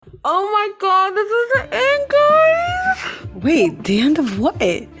Oh my god, this is the end, guys! Wait, the end of what?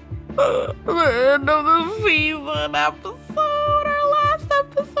 The end of the season episode, our last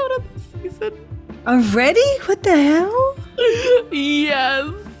episode of the season. Already? What the hell?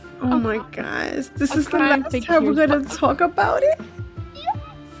 Yes. Oh my gosh. This is the last time we're gonna talk about it? Yes.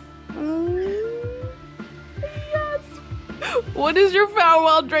 Yes. What is your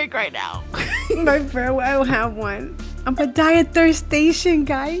farewell drink right now? My farewell, I don't have one. I'm a diet thirst station,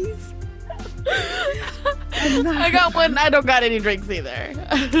 guys. I got one. I don't got any drinks either.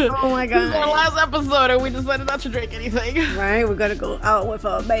 Oh my god. This is our last episode and we decided not to drink anything. Right, we're gonna go out with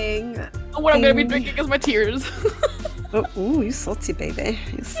a bang. What I'm gonna be drinking is my tears. Oh, ooh, you salty, baby.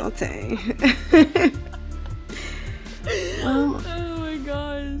 You salty. Oh my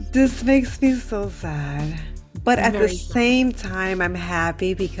gosh. This makes me so sad. But at the same time, I'm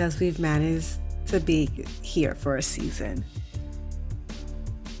happy because we've managed to be here for a season.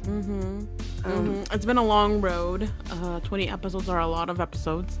 It's been a long road. 20 episodes are a lot of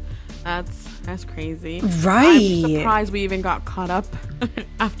episodes. That's crazy. Right. I'm surprised we even got caught up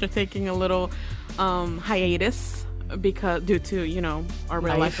after taking a little hiatus because due to our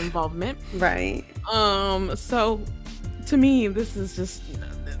real life involvement. Right. So to me, this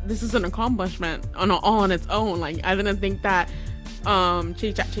is an accomplishment on its own. Like, I didn't think that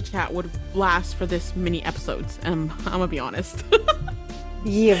Chit Chat would last for this many episodes. I'm gonna be honest.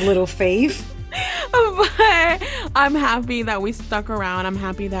 Ye of little faith. But I'm happy that we stuck around. I'm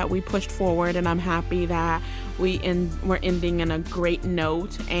happy that we pushed forward, and I'm happy that we're ending in a great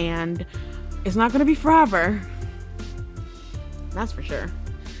note. And it's not gonna be forever. That's for sure.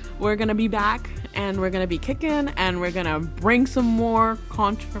 We're gonna be back, and we're gonna be kicking, and we're gonna bring some more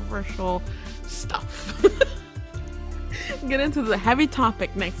controversial stuff. Get into the heavy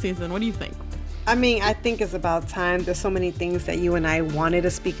topic next season. What do you think? I mean, I think it's about time. There's so many things that you and I wanted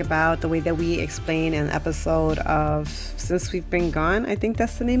to speak about. The way that we explain an episode of Since We've Been Gone, I think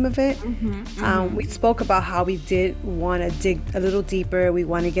that's the name of it. We spoke about how we did want to dig a little deeper. We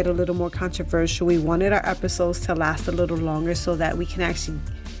want to get a little more controversial. We wanted our episodes to last a little longer so that we can actually,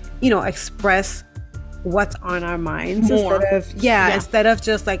 express what's on our minds instead of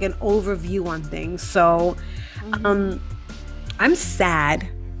just like an overview on things. So I'm sad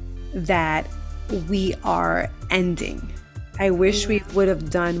that we are ending. I wish we would have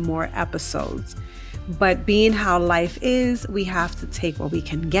done more episodes, but being how life is, we have to take what we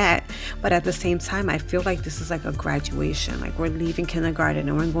can get. But at the same time, I feel like this is like a graduation. Like, we're leaving kindergarten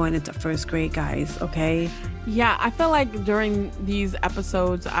and we're going into first grade, guys. Okay. Yeah, I feel like during these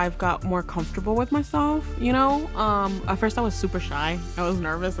episodes I've got more comfortable with myself, At first I was super shy. I was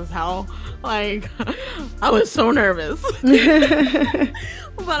nervous as hell. Like, I was so nervous.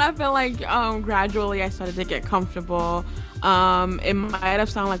 But I feel like gradually I started to get comfortable. It might have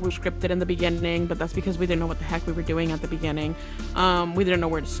sounded like we were scripted in the beginning, but that's because we didn't know what the heck we were doing at the beginning. We didn't know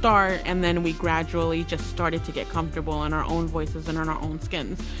where to start, and then we gradually just started to get comfortable in our own voices and in our own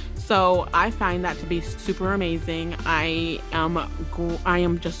skins. So I find that to be super amazing. I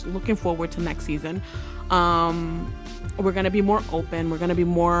am just looking forward to next season. We're gonna be more open. We're gonna be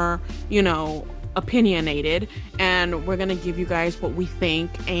more, opinionated, and we're gonna give you guys what we think,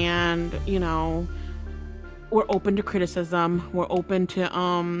 and we're open to criticism. We're open to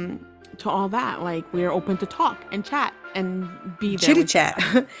all that. Like, we're open to talk and chat and be there. Chitty chat.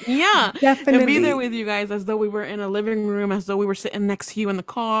 Yeah. Definitely. And be there with you guys as though we were in a living room, as though we were sitting next to you in the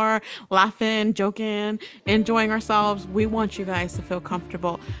car, laughing, joking, enjoying ourselves. We want you guys to feel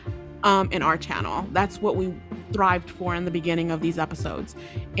comfortable in our channel. That's what we thrived for in the beginning of these episodes.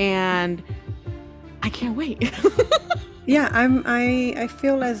 And I can't wait. Yeah, I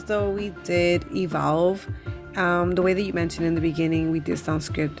feel as though we did evolve. The way that you mentioned in the beginning, we did sound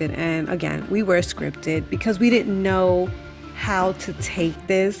scripted, and again, we were scripted because we didn't know how to take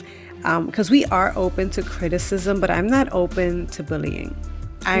this, because we are open to criticism, but I'm not open to bullying.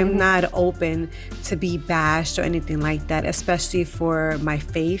 I'm not open to be bashed or anything like that, especially for my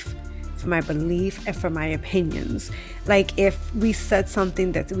faith, for my belief, and for my opinions. Like, if we said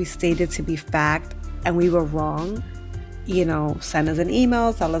something that we stated to be fact and we were wrong, send us an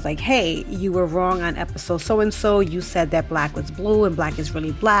email, tell us like, hey, you were wrong on episode so-and-so. You said that black was blue and black is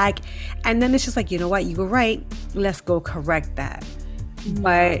really black. And then it's just like, you know what? You were right. Let's go correct that.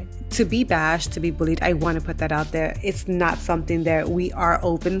 But to be bashed, to be bullied, I want to put that out there. It's not something that we are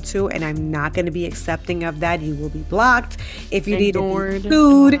open to, and I'm not going to be accepting of that. You will be blocked. If you need to be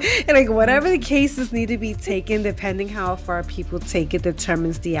sued, and like whatever the cases need to be taken, depending how far people take it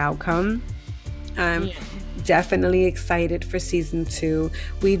determines the outcome. Definitely excited for season 2.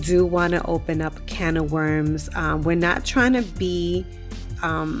 We do want to open up a can of worms. We're not trying to be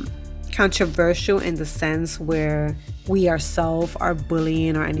controversial in the sense where we ourselves are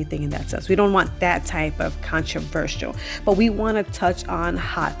bullying or anything in that sense. We don't want that type of controversial, but we want to touch on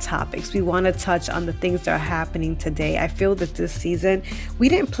hot topics. We want to touch on the things that are happening today. I feel that this season we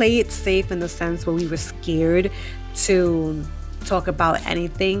didn't play it safe in the sense where we were scared to talk about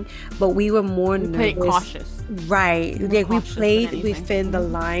anything, but we were more nervous. Cautious. Right. Like we played within the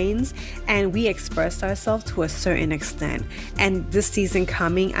lines and we expressed ourselves to a certain extent. And this season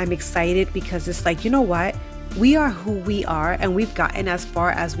coming, I'm excited because it's like, you know what? We are who we are, and we've gotten as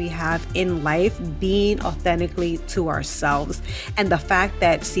far as we have in life being authentically to ourselves. And the fact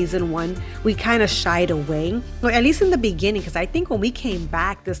that season 1, we kind of shied away, or at least in the beginning, because I think when we came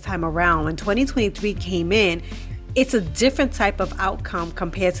back this time around, when 2023 came in, it's a different type of outcome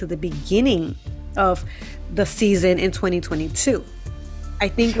compared to the beginning of the season in 2022. I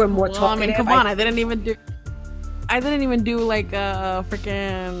think we're more talkative. I mean, come on, I didn't even do like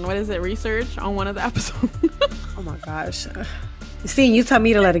freaking, what is it, research on one of the episodes. Oh my gosh. See, you tell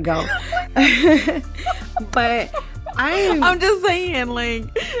me to let it go. But I'm just saying,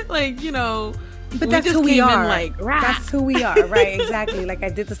 like, you know, but that's who we are. That's who we are, right? Exactly. Like I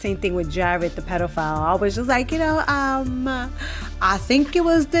did the same thing with Jared, the pedophile. I was just like, you know, I think it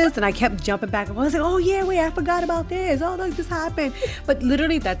was this, and I kept jumping back. I was like, oh yeah, wait, I forgot about this. Oh look, this happened. But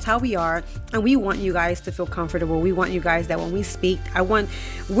literally, that's how we are, and we want you guys to feel comfortable. We want you guys that when we speak,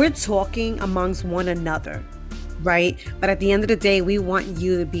 we're talking amongst one another. Right? But at the end of the day, we want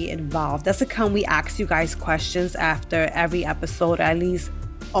you to be involved. That's how come we ask you guys questions after every episode, or at least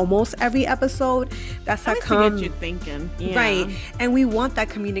almost every episode. That's how come, to get you thinking. Yeah. Right? And we want that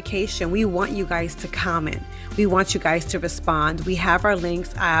communication. We want you guys to comment. We want you guys to respond. We have our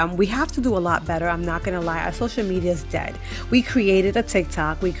links. We have to do a lot better. I'm not gonna lie. Our social media is dead. We created a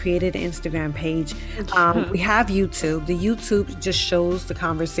TikTok. We created an Instagram page. We have YouTube. The YouTube just shows the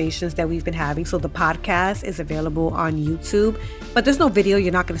conversations that we've been having. So the podcast is available on YouTube, but there's no video.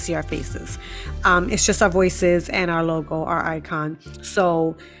 You're not gonna see our faces. It's just our voices and our logo, our icon.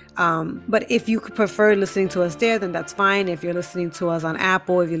 So but if you could prefer listening to us there, then that's fine. If you're listening to us on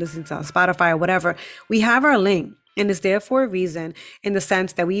Apple, if you're listening to us on Spotify or whatever, we have our link, and it's there for a reason, in the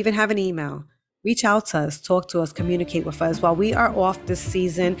sense that we even have an email. Reach out to us, talk to us, communicate with us. While we are off this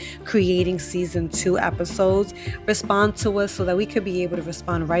season creating season 2 episodes, respond to us so that we could be able to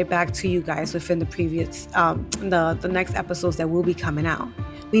respond right back to you guys within the previous the next episodes that will be coming out.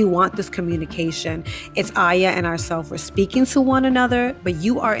 We want this communication. It's Aya and ourselves. We're speaking to one another, but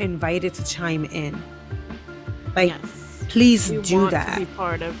you are invited to chime in. Like, yes. Please do that. To be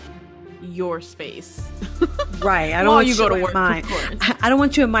part of your space. Right. I don't want you go to work. I don't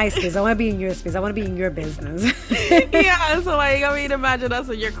want you in my space. I want to be in your space. I want to be in your business. Yeah. So like, I mean, imagine us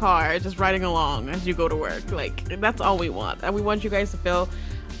in your car just riding along as you go to work. Like, that's all we want. And we want you guys to feel,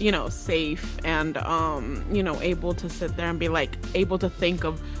 you know, safe and you know, able to sit there and be like able to think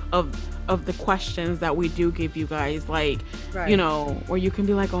of the questions that we do give you guys, like, right. You know, where you can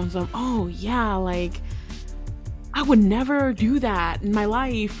be like on some, oh yeah, like I would never do that in my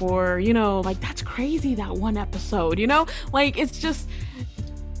life, or, you know, like that's crazy, that one episode, you know, like it's just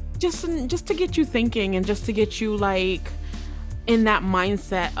to get you thinking, and just to get you like in that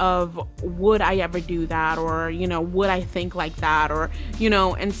mindset of, would I ever do that, or, you know, would I think like that, or, you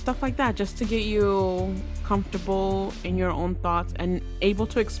know, and stuff like that, just to get you comfortable in your own thoughts and able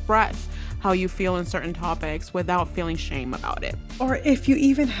to express how you feel in certain topics without feeling shame about it. Or if you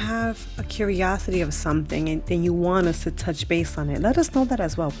even have a curiosity of something and then you want us to touch base on it, let us know that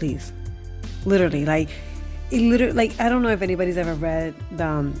as well, please. Literally, like I don't know if anybody's ever read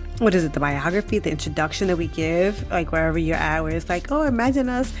the biography, the introduction that we give, like wherever you're at, where it's like, oh, imagine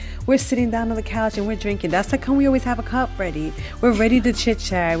us, we're sitting down on the couch and we're drinking. That's like how we always have a cup ready. We're ready to chit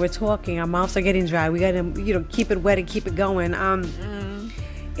chat. We're talking. Our mouths are getting dry. We got to, you know, keep it wet and keep it going.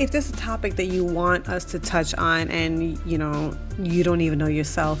 If there's a topic that you want us to touch on, and you know, you don't even know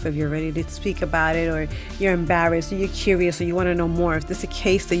yourself if you're ready to speak about it, or you're embarrassed, or you're curious, or you want to know more, if there's a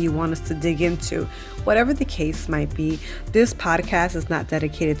case that you want us to dig into, whatever the case might be, this podcast is not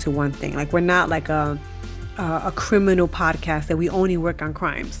dedicated to one thing. Like, we're not like a criminal podcast that we only work on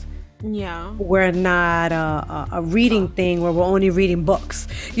crimes. Yeah. We're not a reading thing where we're only reading books.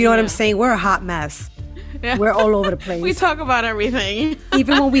 You know what I'm saying? We're a hot mess. Yeah. We're all over the place. We talk about everything.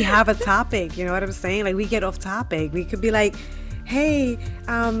 Even when we have a topic, you know what I'm saying? Like, we get off topic. We could be like, hey,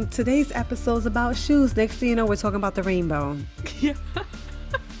 today's episode's about shoes. Next thing you know, we're talking about the rainbow. Yeah.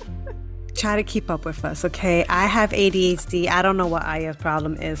 Try to keep up with us, okay? I have ADHD. I don't know what Aya's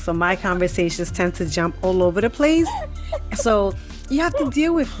problem is. So my conversations tend to jump all over the place. So you have to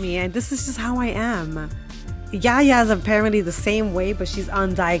deal with me. And this is just how I am. Yaya is apparently the same way, but she's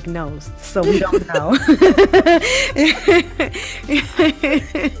undiagnosed, so we don't know.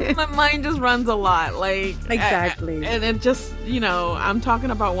 My mind just runs a lot, like Exactly. and it just, I'm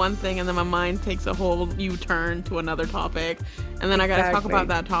talking about one thing, and then my mind takes a whole U-turn to another topic, and then I gotta talk Exactly. about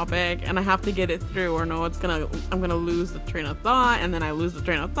that topic, and I have to get it through, or no, I'm gonna lose the train of thought, and then I lose the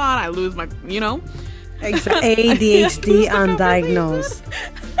train of thought, I lose my, ADHD conversation. undiagnosed.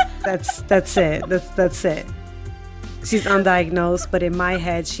 That's it. That's it. She's undiagnosed, but in my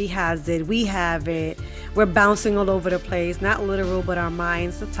head, she has it. We have it. We're bouncing all over the place. Not literal, but our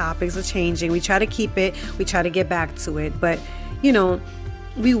minds, the topics are changing. We try to keep it. We try to get back to it. But,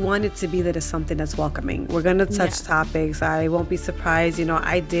 we want it to be that it's something that's welcoming. We're going to touch topics. I won't be surprised.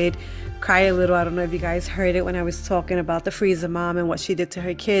 I did cry a little. I don't know if you guys heard it when I was talking about the freezer mom and what she did to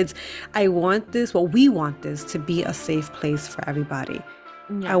her kids. We want this to be a safe place for everybody.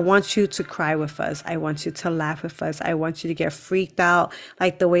 I want you to cry with us. I want you to laugh with us. I want you to get freaked out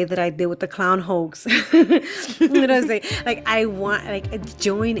like the way that I did with the clown hoax. You know what I'm saying? Like, I want,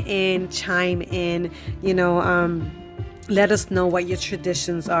 join in, chime in, let us know what your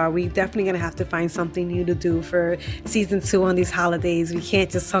traditions are. We definitely going to have to find something new to do for season 2 on these holidays. We can't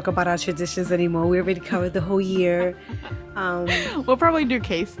just talk about our traditions anymore. We already covered the whole year. We'll probably do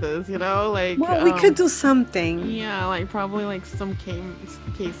cases, like. Well, we could do something. Yeah, like probably like some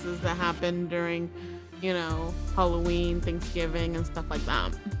cases that happen during, Halloween, Thanksgiving, and stuff like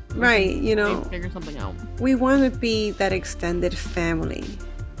that. Right, figure something out. We want to be that extended family.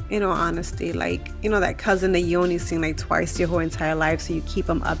 Honesty, like, that cousin that you only seen like twice your whole entire life, so you keep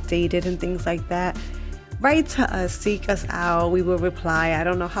them updated and things like that. Write to us, seek us out. We will reply. I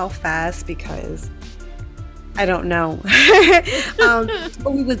don't know how fast, because I don't know.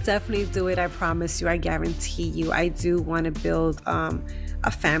 But we would definitely do it. I promise you. I guarantee you. I do want to build a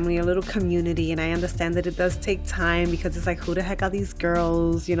family, a little community, and I understand that it does take time, because it's like, who the heck are these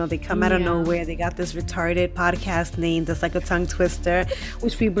girls? They come out of nowhere. They got this retarded podcast name that's like a tongue twister,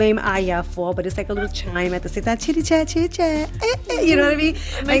 which we blame Aya for, but it's like a little chime at the same time. Chitty chat, chitty chat. You know what I mean?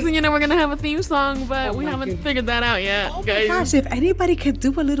 Next thing you know, we're gonna have a theme song, but we haven't figured that out yet. Oh my gosh, if anybody could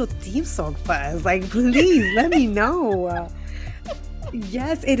do a little theme song for us, like, please let me know.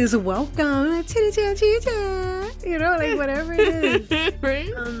 Yes, it is welcome. Chitty chat, chitty chat. Like whatever it is. Right?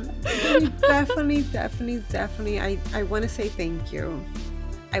 Definitely. I want to say thank you.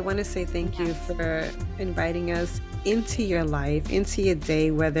 I want to say thank you for inviting us into your life, into your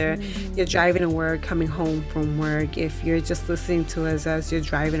day, whether you're driving to work, coming home from work, if you're just listening to us as you're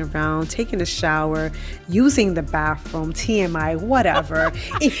driving around, taking a shower, using the bathroom, TMI, whatever.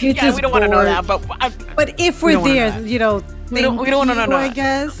 If you're just we don't bored, want to know that, but if we're there, we don't want to know. I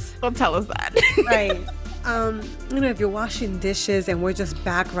guess. Don't tell us that. Right. If you're washing dishes and we're just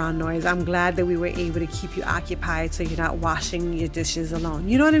background noise, I'm glad that we were able to keep you occupied, so you're not washing your dishes alone.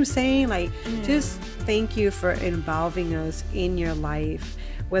 You know what I'm saying? Like, just thank you for involving us in your life.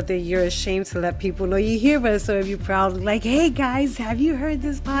 Whether you're ashamed to let people know you hear us, or if you're proud, like, hey guys, have you heard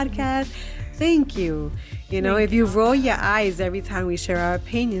this podcast? Thank you. If you roll your eyes every time we share our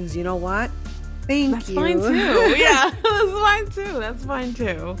opinions, you know what? Thank you. That's fine too. Yeah, that's fine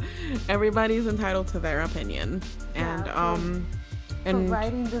too. Everybody's entitled to their opinion, and for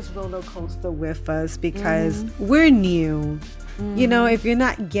riding this roller coaster with us, because we're new. If you're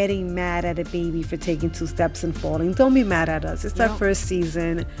not getting mad at a baby for taking 2 steps and falling, don't be mad at us. It's our first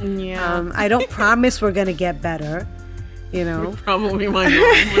season. Yeah. I don't promise we're gonna get better. We probably might not.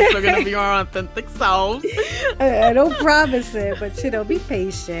 We're still gonna be our authentic selves. I don't promise it, but be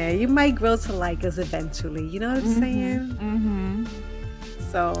patient. You might grow to like us eventually. You know what I'm saying?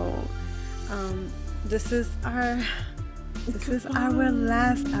 So, this is our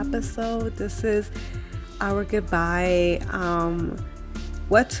last episode. This is our goodbye.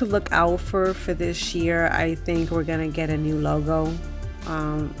 What to look out for this year? I think we're gonna get a new logo.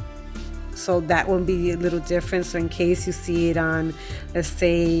 So that will be a little different. So in case you see it on, let's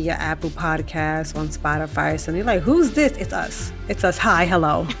say, your Apple Podcast, on Spotify, so you're like, who's this? It's us. It's us. Hi,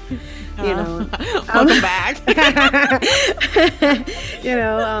 hello. Welcome back.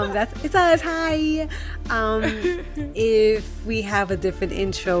 It's us. Hi. If we have a different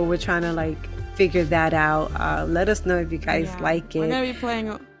intro, we're trying to figure that out. Let us know if you guys like it. We're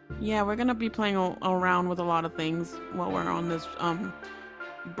gonna be playing around with a lot of things while we're on this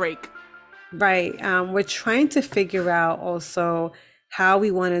break. Right. We're trying to figure out also how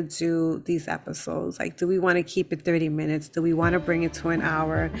we want to do these episodes. Like, do we want to keep it 30 minutes? Do we want to bring it to an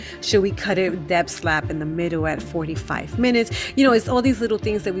hour? Should we cut it deb slap in the middle at 45 minutes? You know, it's all these little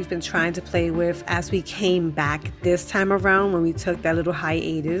things that we've been trying to play with as we came back this time around when we took that little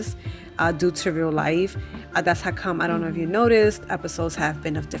hiatus due to real life. That's how come, I don't know if you noticed, episodes have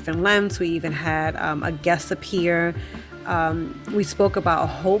been of different lengths. We even had a guest appear. We spoke about a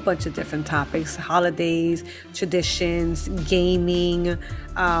whole bunch of different topics: holidays, traditions, gaming,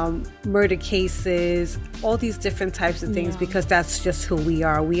 murder cases, all these different types of things, because that's just who we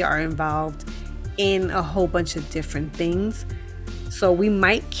are. We are involved in a whole bunch of different things. So we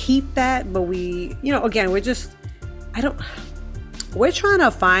might keep that, but we, you know, again, we're trying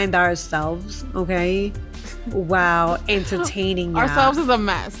to find ourselves, okay? Wow, entertaining y'all. Ourselves is a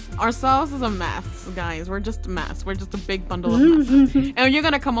mess, guys. We're just a mess. We're just a big bundle of mess. And you're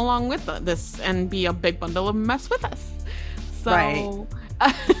gonna come along with this and be a big bundle of mess with us. So right.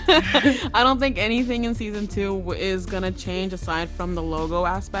 I don't think anything in season 2 is gonna change aside from the logo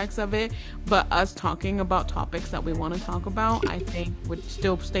aspects of it, but us talking about topics that we want to talk about, I think would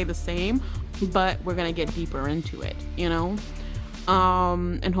still stay the same, but we're gonna get deeper into it, you know?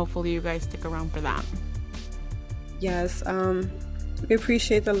 And hopefully you guys stick around for that. Yes, we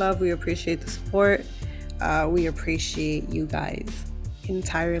appreciate the love, we appreciate the support, we appreciate you guys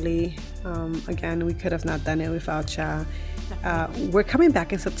entirely. Again, we could have not done it without y'all. We're coming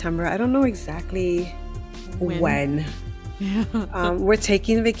back in September. I don't know exactly when. We're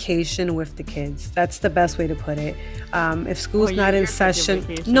taking vacation with the kids. That's the best way to put it. If school's not in session,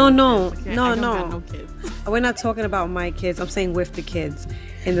 no. We're not talking about my kids. I'm saying with the kids,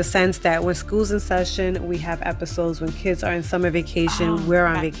 in the sense that when school's in session, we have episodes. When kids are in summer vacation, we're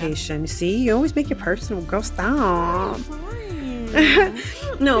on vacation. See, you always make it personal. Girl, stop.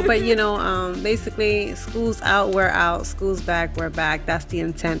 No, but you know, basically, school's out, we're out. School's back, we're back. That's the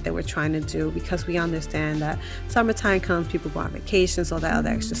intent that we're trying to do, because we understand that summertime comes, people go on vacations, all that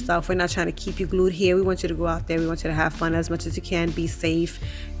other extra stuff. We're not trying to keep you glued here. We want you to go out there. We want you to have fun as much as you can, be safe,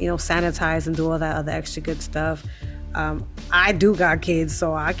 you know, sanitize and do all that other extra good stuff. I do got kids,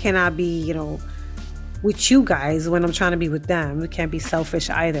 so I cannot be, you know, with you guys when I'm trying to be with them. We can't be selfish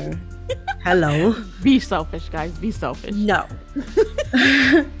either. Hello. Be selfish, guys. Be selfish. No.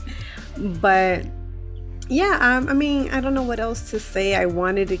 But yeah, I mean, I don't know what else to say. I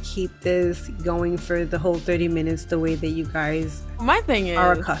wanted to keep this going for the whole 30 minutes the way that you guys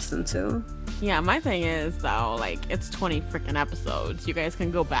are accustomed to. Yeah, my thing is, though, like, it's 20 freaking episodes. You guys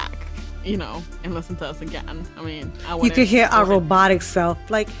can go back, you know, and listen to us again. I mean, you could hear our robotic self,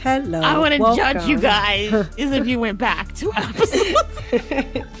 like, hello. I wouldn't judge you guys as if you went back 2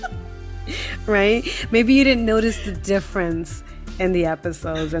 episodes. Right? Maybe you didn't notice the difference in the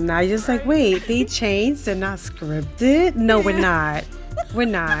episodes, and now you're just like, wait, they changed? They're not scripted? No, we're not. We're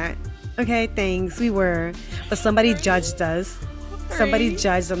not. Okay, thanks. We were. But somebody judged us. Somebody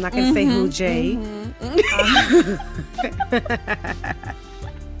judged. I'm not going to say who, Jay.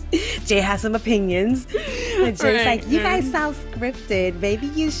 Jay has some opinions. And Jay's like, you guys sound scripted. Maybe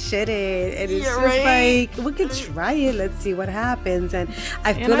you shouldn't. And it's just like, we could try it. Let's see what happens. And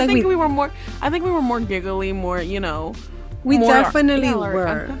I think we were more giggly, more, you know. We definitely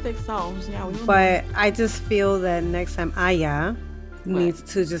were. Authentic selves. Yeah, we were. But I just feel that next time Aya needs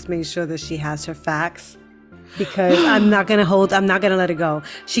to just make sure that she has her facts, because I'm not gonna let it go.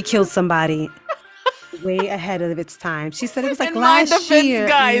 She killed somebody way ahead of its time. She said it was like last year.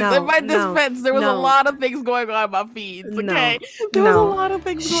 Guys, in my defense, there was a lot of things going on in my feeds. Okay, there was a lot of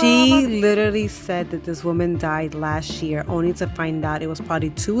things going on. She literally said that this woman died last year, only to find out it was probably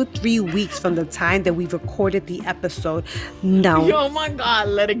 2 or 3 weeks from the time that we recorded the episode. No. Oh my God,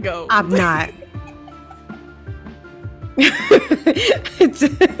 let it go. I'm not.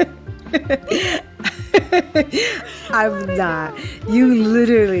 I'm not. You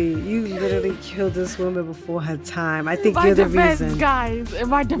literally killed this woman before her time. I think you're the reason. Guys, in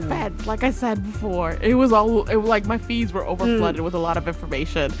my defense, like I said before, it was like my feeds were overflooded with a lot of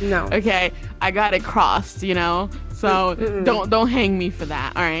information. No. Okay, I got it crossed, you know. So don't hang me for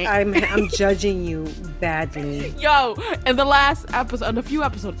that. All right. I'm judging you badly. Yo, in the last episode, a few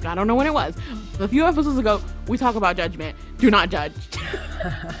episodes ago, I don't know when it was. A few episodes ago, we talk about judgment. Do not judge.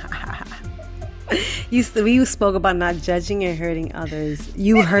 We spoke about not judging and hurting others.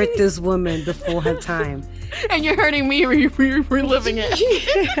 You hurt this woman before her time. And you're hurting me, reliving it.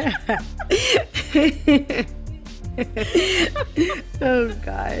 Oh,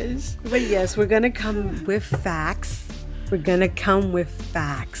 gosh. But yes, we're going to come with facts.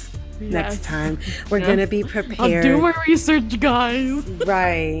 Next time. We're going to be prepared. I'll do my research, guys.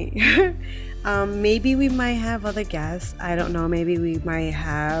 Right. Maybe we might have other guests. I don't know. Maybe we might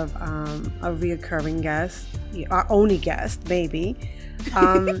have a reoccurring guest, our only guest, maybe.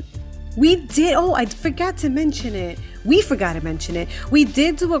 We did. Oh, I forgot to mention it. We forgot to mention it. We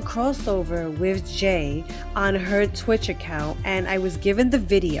did do a crossover with Jay on her Twitch account, and I was given the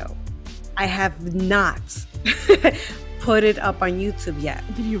video. I have not put it up on YouTube yet.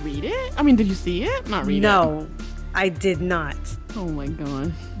 Did you read it? I mean, did you see it? Not read it. No, I did not. Oh my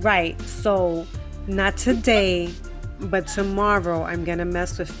god. Right. So, not today, but tomorrow I'm going to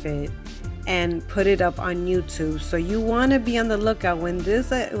mess with it and put it up on YouTube. So you want to be on the lookout when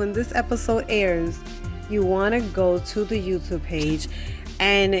this episode airs. You want to go to the YouTube page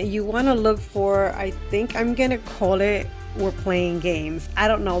and you want to look for, I think I'm going to call it We're Playing Games. I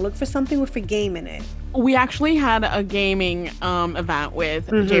don't know. Look for something with a game in it. We actually had a gaming event with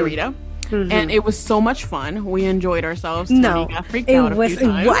Jay Rita. And it was so much fun. We enjoyed ourselves. No, got freaked out a few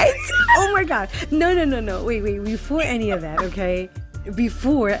times. What? Oh my god! No! Wait! Before any of that, okay?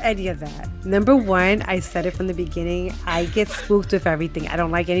 Before any of that, number one, I said it from the beginning. I get spooked with everything. I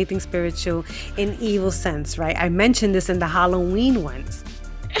don't like anything spiritual in evil sense, right? I mentioned this in the Halloween ones.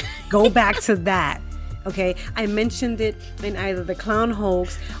 Go back to that. Okay, I mentioned it in either the Clown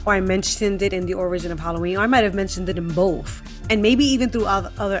Hoax or I mentioned it in the Origin of Halloween, or I might have mentioned it in both, and maybe even through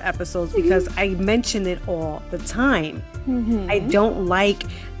other episodes because I mention it all the time. I don't like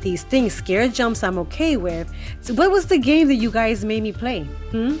these things. Scare jumps I'm okay with. So what was the game that you guys made me play?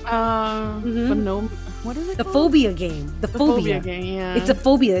 What is it? The called? phobia game. The phobia game. Yeah. It's a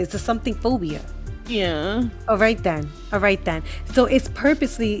phobia. It's a something phobia. Yeah. All right then. So it's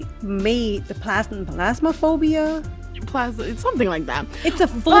purposely made the plasmaphobia. It's something like that. It's a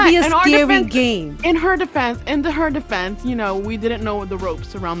phobia scary game. In her defense, you know, we didn't know the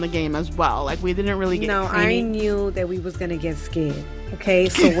ropes around the game as well. Like we didn't really get I knew that we was gonna get scared. Okay,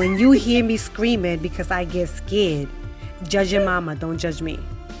 so when you hear me screaming because I get scared, judge your mama, don't judge me.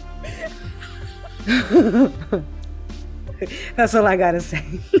 That's all I gotta say.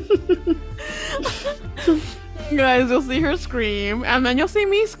 Guys, you'll see her scream, and then you'll see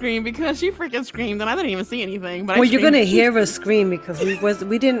me scream because she freaking screamed, and I didn't even see anything. But you're gonna hear her scream because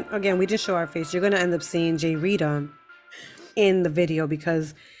we didn't show our face. You're gonna end up seeing Jay Rita in the video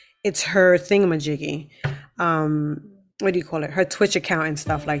because it's her thingamajiggy. What do you call it? Her Twitch account and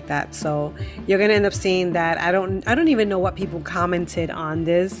stuff like that. So you're gonna end up seeing that. I don't even know what people commented on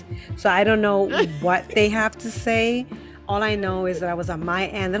this, so I don't know what they have to say. All I know is that I was on my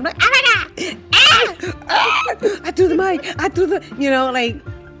end and I'm like, oh my god, I threw the mic, you know, like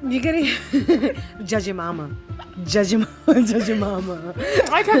you're gonna judge your mama.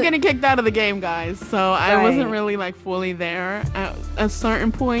 I kept getting kicked out of the game, guys, so I wasn't really like fully there at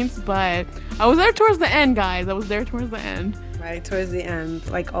certain points, but I was there towards the end, guys. Right, towards the end,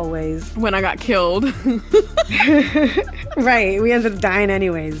 like always. When I got killed. Right, we ended up dying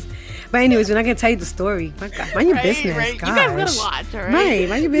anyways. But anyways, we're not gonna tell you the story. My God, mind your business. Right. Gosh. You guys gotta watch, all right? Right,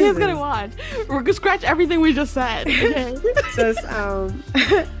 mind your business. You guys gotta watch. We're gonna scratch everything we just said. Okay? Just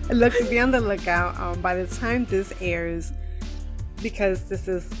be on the lookout. By the time this airs, because this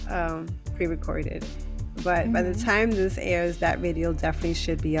is pre-recorded, but by the time this airs, that video definitely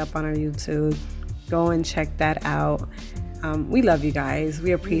should be up on our YouTube. Go and check that out. We love you guys.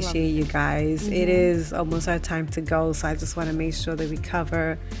 We appreciate you guys. It is almost our time to go, so I just want to make sure that we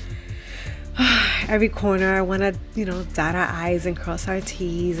cover every corner. I want to, dot our I's and cross our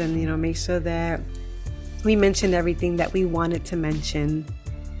T's and, make sure that we mentioned everything that we wanted to mention.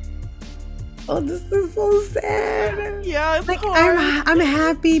 Oh, this is so sad. Yeah, it's like hard. I'm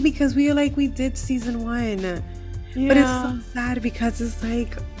happy because we did season 1. Yeah. But it's so sad because it's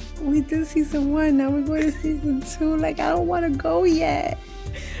like we did season 1, now we're going to season 2. Like I don't want to go yet.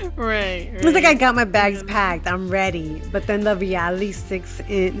 Right. It's like I got my bags packed. I'm ready. But then the reality sinks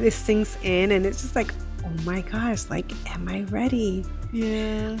in and it's just like, oh my gosh, like, am I ready?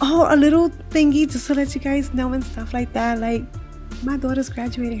 Yeah. Oh, a little thingy just to let you guys know and stuff like that. Like, my daughter's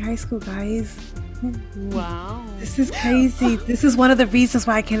graduating high school, guys. Wow. This is crazy. This is one of the reasons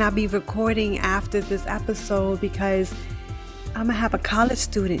why I cannot be recording after this episode because I'm gonna have a college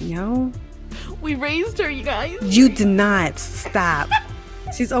student, yo. We raised her, you guys. You did not. Stop.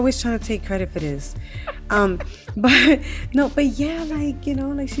 She's always trying to take credit for this. But yeah, like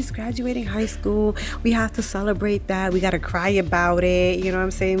she's graduating high school. We have to celebrate that. We got to cry about it. You know what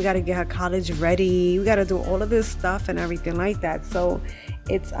I'm saying? We got to get her college ready. We got to do all of this stuff and everything like that. So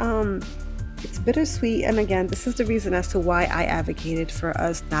it's bittersweet. And again, this is the reason as to why I advocated for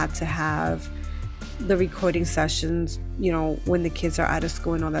us not to have the recording sessions, you know, when the kids are out of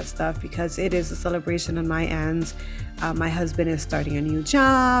school and all that stuff, because it is a celebration on my end. My husband is starting a new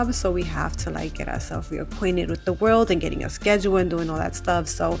job, so we have to like get ourselves reacquainted with the world and getting a schedule and doing all that stuff.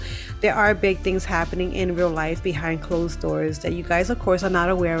 So there are big things happening in real life behind closed doors that you guys, of course, are not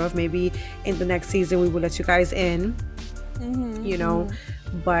aware of. Maybe in the next season we will let you guys in, you know,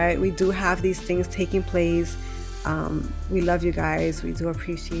 but we do have these things taking place. We love you guys. We do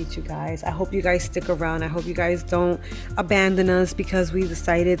appreciate you guys. I hope you guys stick around. I hope you guys don't abandon us because we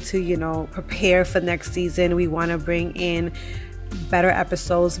decided to, you know, prepare for next season. We want to bring in better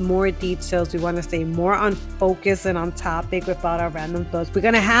episodes, more details. We want to stay more on focus and on topic without our random thoughts. We're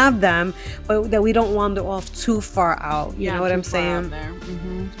going to have them, but that we don't wander off too far out. You know what I'm saying?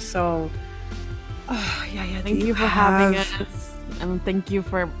 So, thank you for having us. And thank you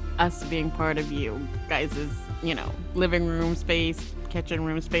for us being part of you guys' you know, living room space, kitchen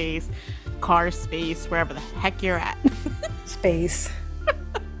room space, car space, wherever the heck you're at. Space.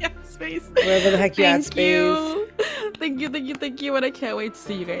 Yeah, space. Wherever the heck you're at, space. Thank you. And I can't wait to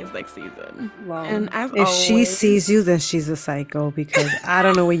see you guys next season. Well, and as if always, she sees you, then she's a psycho because I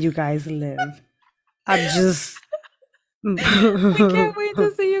don't know where you guys live. I'm just... we can't wait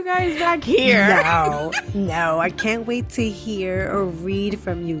to see you guys back here. No, I can't wait to hear or read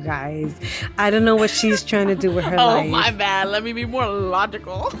from you guys. I don't know what she's trying to do with her life. Oh, my bad. Let me be more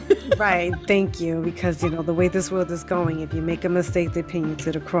logical. Right, thank you. Because, you know, the way this world is going, if you make a mistake, they pin you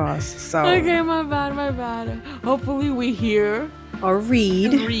to the cross. So okay, my bad. Hopefully we hear or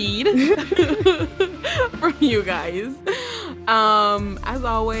read from you guys. As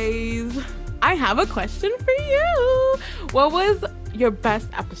always, I have a question for you. What was your best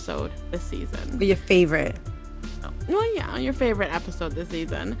episode this season? Or your favorite? Well, yeah, your favorite episode this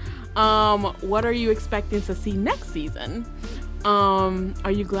season. What are you expecting to see next season?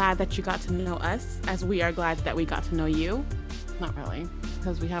 Are you glad that you got to know us as we are glad that we got to know you? Not really,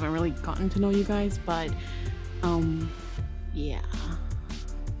 because we haven't really gotten to know you guys, but yeah.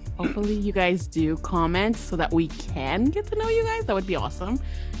 Hopefully you guys do comment so that we can get to know you guys. That would be awesome.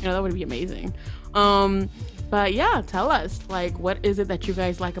 You know, that would be amazing. But yeah, tell us, like, what is it that you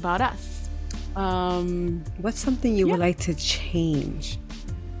guys like about us? What's something you would like to change?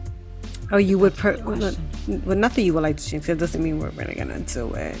 Or you would well, nothing you would like to change. It doesn't mean we're really gonna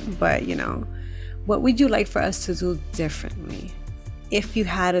do it. But, you know, what would you like for us to do differently? If you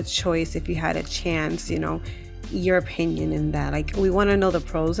had a choice, if you had a chance, you know, your opinion in that. Like, we want to know the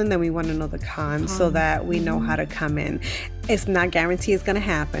pros and then we want to know the cons so that we know how to come in. It's not guaranteed it's gonna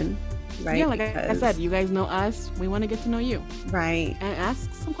happen, right? Yeah, like I said, you guys know us. We want to get to know you, right? And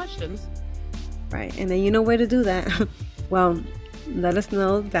ask some questions, right? And then you know where to do that. Well, let us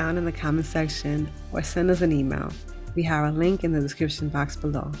know down in the comment section or send us an email. We have a link in the description box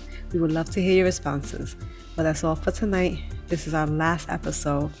below. We would love to hear your responses. But that's all for tonight. This is our last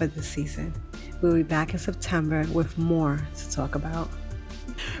episode for this season. We'll be back in September with more to talk about.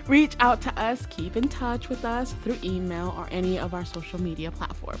 Reach out to us, keep in touch with us through email or any of our social media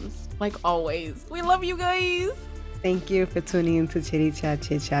platforms. Like always, we love you guys. Thank you for tuning in to Chitty Chat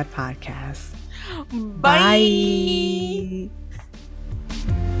Chit Chat Podcast. Bye.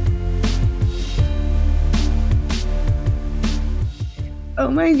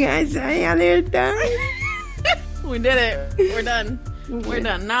 Oh my gosh, y'all are done. We did it. We're done. We're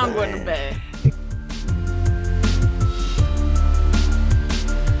done. Now I'm going to bed.